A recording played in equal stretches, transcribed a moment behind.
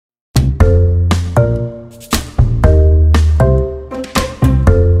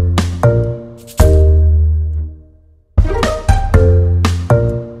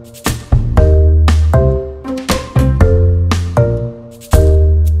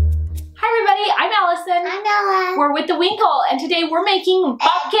Allison. I'm Ella. We're with the Winkle, and today we're making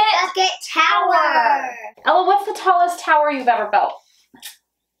Bucket Tower. Ella, what's the tallest tower you've ever built?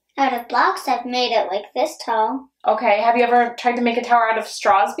 Out of blocks, I've made it like this tall. Okay, have you ever tried to make a tower out of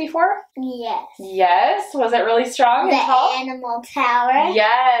straws before? Yes. Yes? Was it really strong and tall? The animal tower.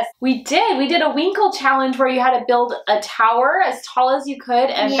 Yes, we did. We did a Winkle challenge where you had to build a tower as tall as you could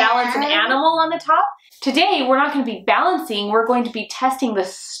and balance an animal on the top. Today, we're not going to be balancing. We're going to be testing the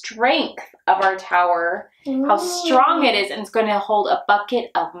strength of our tower, how strong it is, and it's going to hold a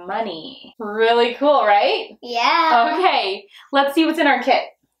bucket of money. Really cool, right? Yeah. Okay, let's see what's in our kit.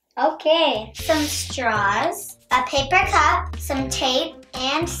 Okay. Some straws, a paper cup, some tape,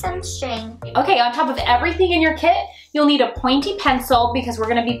 and some string. Okay, on top of everything in your kit, you'll need a pointy pencil because we're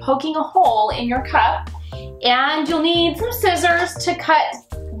going to be poking a hole in your cup. And you'll need some scissors to cut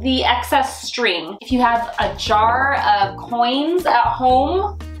the excess string. If you have a jar of coins at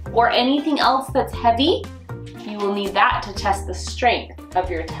home or anything else that's heavy, you will need that to test the strength of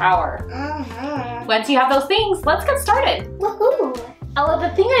your tower. Once you have those things, let's get started. Woohoo! Ella,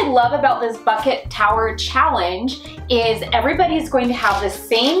 the thing I love about this bucket tower challenge is everybody's going to have the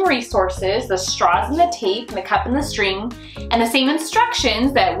same resources, the straws and the tape, and the cup and the string, and the same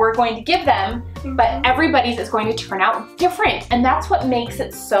instructions that we're going to give them, but everybody's is going to turn out different. And that's what makes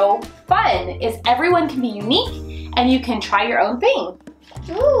it so fun, is everyone can be unique and you can try your own thing.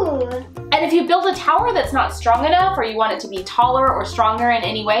 Ooh. And if you build a tower that's not strong enough or you want it to be taller or stronger in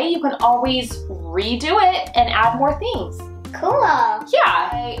any way, you can always redo it and add more things. Cool.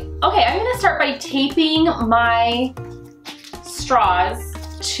 Yeah. Okay, I'm gonna start by taping my straws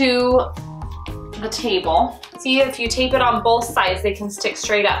to the table. See, if you tape it on both sides, they can stick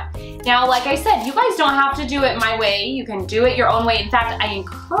straight up. Now, like I said, you guys don't have to do it my way. You can do it your own way. In fact, I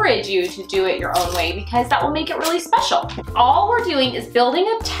encourage you to do it your own way because that will make it really special. All we're doing is building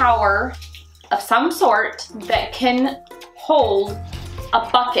a tower of some sort that can hold a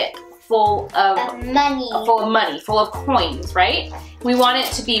bucket full of money, full of coins, right? We want it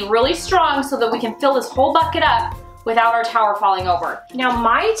to be really strong so that we can fill this whole bucket up without our tower falling over. Now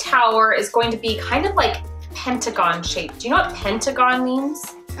my tower is going to be kind of like pentagon shaped. Do you know what pentagon means?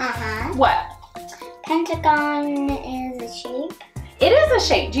 What? Pentagon is a shape. It is a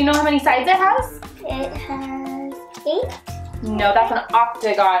shape. Do you know how many sides it has? It has 8. No, that's an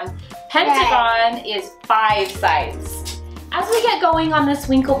octagon. Pentagon is 5 sides. As we get going on this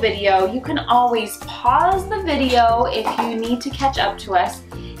Winkle video, you can always pause the video if you need to catch up to us.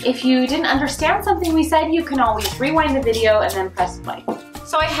 If you didn't understand something we said, you can always rewind the video and then press play.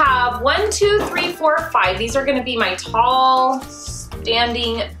 So I have 1, 2, 3, 4, 5. These are gonna be my tall,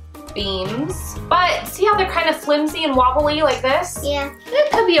 standing beams. But see how they're kind of flimsy and wobbly like this? Yeah.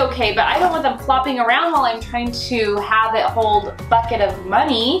 It could be okay, but I don't want them flopping around while I'm trying to have it hold a bucket of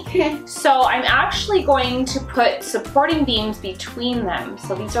money. So I'm actually going to put supporting beams between them.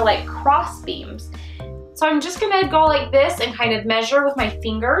 So these are like cross beams. So I'm just gonna go like this and kind of measure with my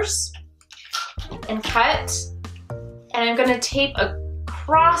fingers and cut. And I'm gonna tape a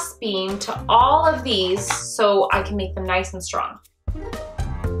cross beam to all of these so I can make them nice and strong.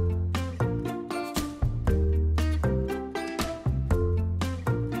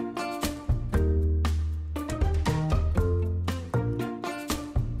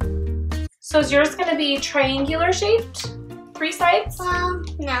 So is yours gonna be triangular shaped? 3 sides? Well,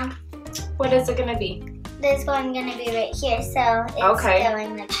 no. What is it gonna be? This one gonna be right here, so it's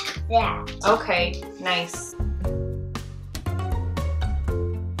going like that. Okay, nice.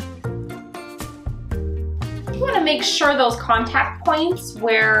 You wanna make sure those contact points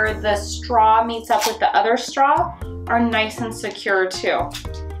where the straw meets up with the other straw are nice and secure too.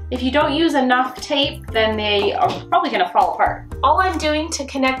 If you don't use enough tape, then they are probably gonna fall apart. All I'm doing to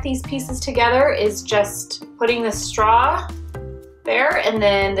connect these pieces together is just putting the straw there and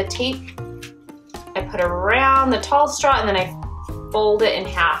then the tape I put around the tall straw and then I fold it in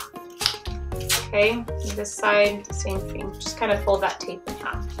half. Okay, this side, same thing. Just kind of fold that tape in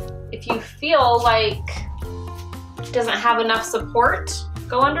half. If you feel like it doesn't have enough support,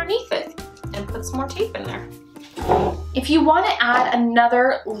 go underneath it and put some more tape in there. If you want to add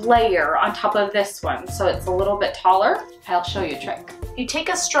another layer on top of this one so it's a little bit taller, I'll show you a trick. You take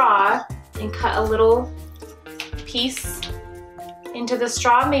a straw and cut a little piece into the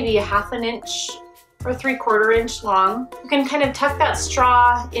straw, maybe 1/2 inch or 3/4 inch long. You can kind of tuck that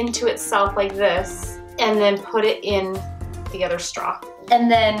straw into itself like this and then put it in the other straw.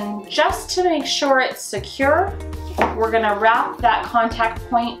 And then just to make sure it's secure, we're gonna wrap that contact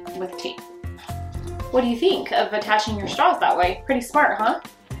point with tape. What do you think of attaching your straws that way? Pretty smart, huh?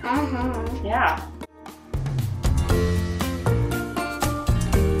 Yeah.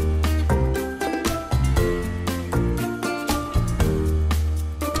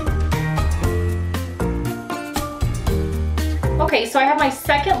 Okay, so I have my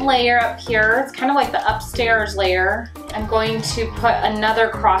second layer up here. It's kind of like the upstairs layer. I'm going to put another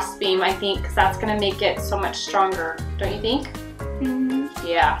cross beam, I think, because that's going to make it so much stronger. Don't you think? Mm-hmm.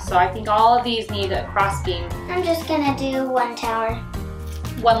 Yeah, so I think all of these need a cross beam. I'm just gonna do one tower.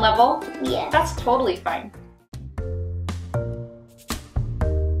 One level? Yeah. That's totally fine.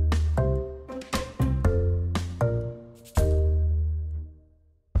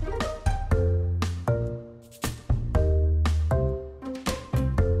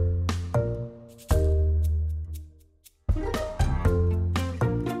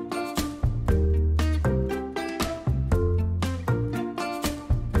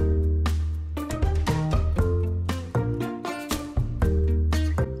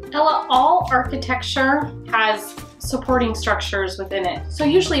 Ella, all architecture has supporting structures within it. So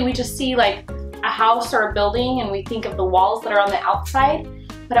usually we just see like a house or a building and we think of the walls that are on the outside,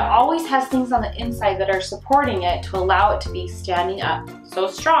 but it always has things on the inside that are supporting it to allow it to be standing up so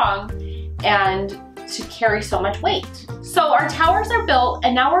strong and to carry so much weight. So our towers are built,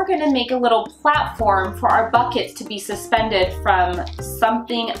 and now we're going to make a little platform for our buckets to be suspended from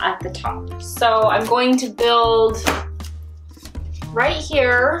something at the top. So I'm going to build right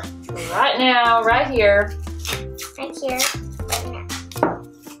here, right now, right here. Right here, right now.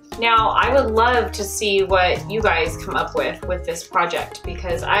 Now, I would love to see what you guys come up with this project,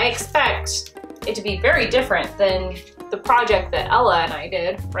 because I expect it to be very different than the project that Ella and I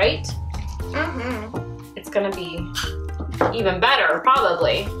did, right? It's gonna be even better,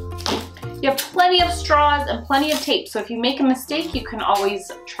 probably. You have plenty of straws and plenty of tape, so if you make a mistake, you can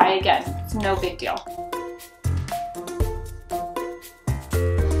always try again. It's no big deal.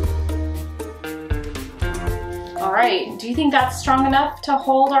 All right, do you think that's strong enough to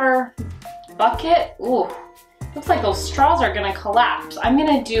hold our bucket? Ooh, looks like those straws are gonna collapse. I'm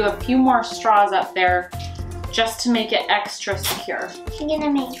gonna do a few more straws up there just to make it extra secure. I'm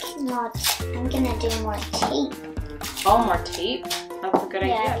gonna do more tape. Oh, more tape? That's a good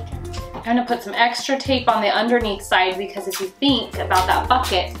Yeah, idea. I'm gonna put some extra tape on the underneath side, because if you think about that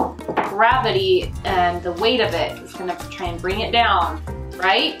bucket, gravity and the weight of it is gonna try and bring it down,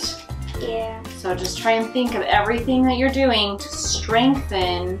 right? Yeah. So just try and think of everything that you're doing to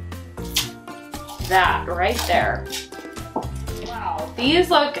strengthen that right there. Wow,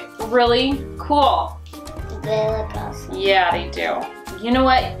 these look really cool. They look awesome. Yeah, they do. You know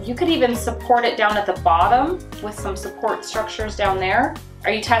what? You could even support it down at the bottom with some support structures down there.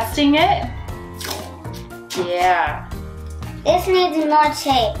 Are you testing it? Yeah. This needs more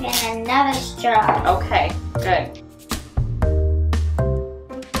tape and another straw. Okay, good.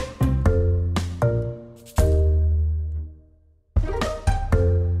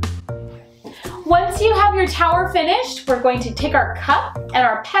 Once you have your tower finished, we're going to take our cup and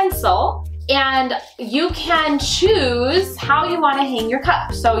our pencil, and you can choose how you want to hang your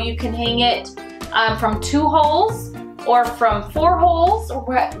cup. So you can hang it from 2 holes or from 4 holes, or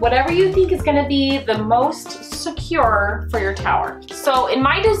whatever you think is going to be the most secure for your tower. So in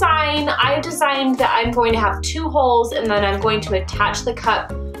my design, I designed that I'm going to have 2 holes, and then I'm going to attach the cup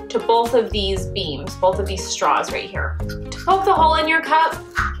to both of these beams, both of these straws right here. To poke the hole in your cup,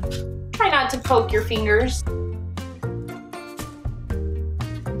 try not to poke your fingers.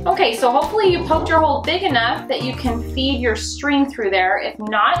 Okay, so hopefully you poked your hole big enough that you can feed your string through there. If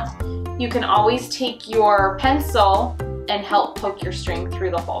not, you can always take your pencil and help poke your string through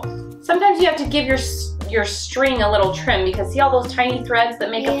the hole. Sometimes you have to give your string a little trim, because see all those tiny threads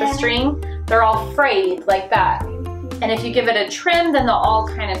that make up the string? They're all frayed like that. And if you give it a trim, then they'll all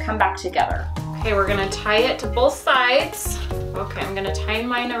kind of come back together. Okay, we're gonna tie it to both sides. Okay, I'm gonna tie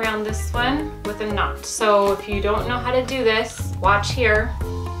mine around this one with a knot. So if you don't know how to do this, watch here.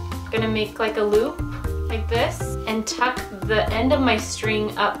 I'm gonna make like a loop like this and tuck the end of my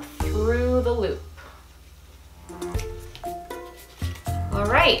string up through the loop. All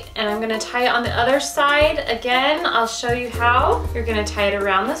right, and I'm gonna tie it on the other side. Again, I'll show you how. You're gonna tie it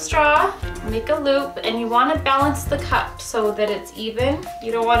around the straw, make a loop, and you wanna balance the cup so that it's even.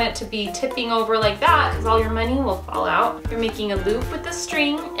 You don't want it to be tipping over like that, because all your money will fall out. You're making a loop with the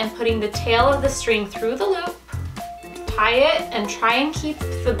string and putting the tail of the string through the loop. Tie it and try and keep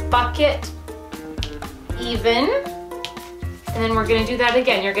the bucket even. And then we're gonna do that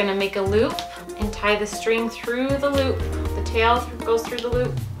again. You're gonna make a loop and tie the string through the loop. The tail goes through the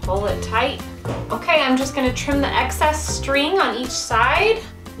loop, pull it tight. Okay, I'm just gonna trim the excess string on each side.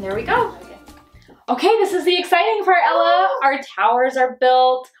 There we go. Okay, this is the exciting part, Ella. Our towers are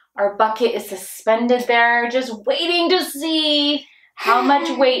built. Our bucket is suspended there, just waiting to see how much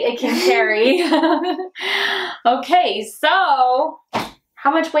weight it can carry. Okay, so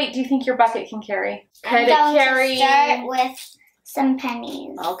how much weight do you think your bucket can carry? Could it carry start with some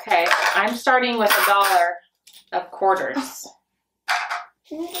pennies. Okay, I'm starting with $1 of quarters.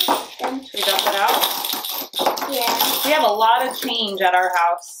 Should we dump it out? Yeah. We have a lot of change at our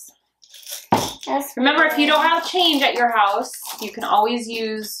house. Remember, if you don't have change at your house, you can always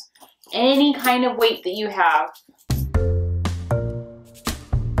use any kind of weight that you have.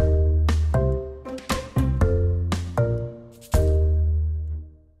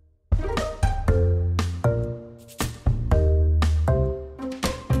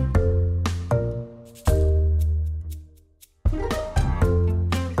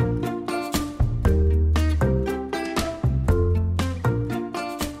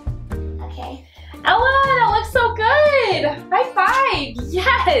 Ella, that looks so good! High five!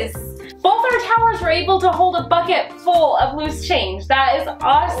 Yes! Both our towers were able to hold a bucket full of loose change. That is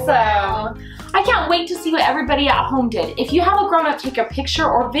awesome! I can't wait to see what everybody at home did. If you have a grown-up take a picture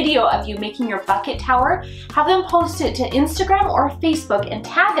or video of you making your bucket tower, have them post it to Instagram or Facebook and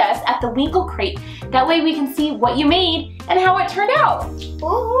tag us at the Winkle Crate. That way we can see what you made and how it turned out.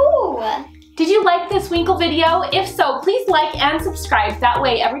 Woohoo! Did you like this Winkle video? If so, please like and subscribe. That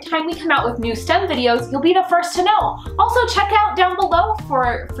way, every time we come out with new STEM videos, you'll be the first to know. Also, check out down below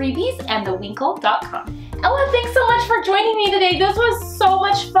for freebies and thewinkle.com. Ella, thanks so much for joining me today. This was so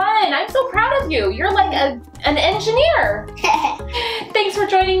much fun. I'm so proud of you. You're like an engineer. Thanks for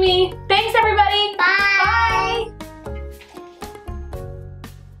joining me. Thanks, everybody. Bye.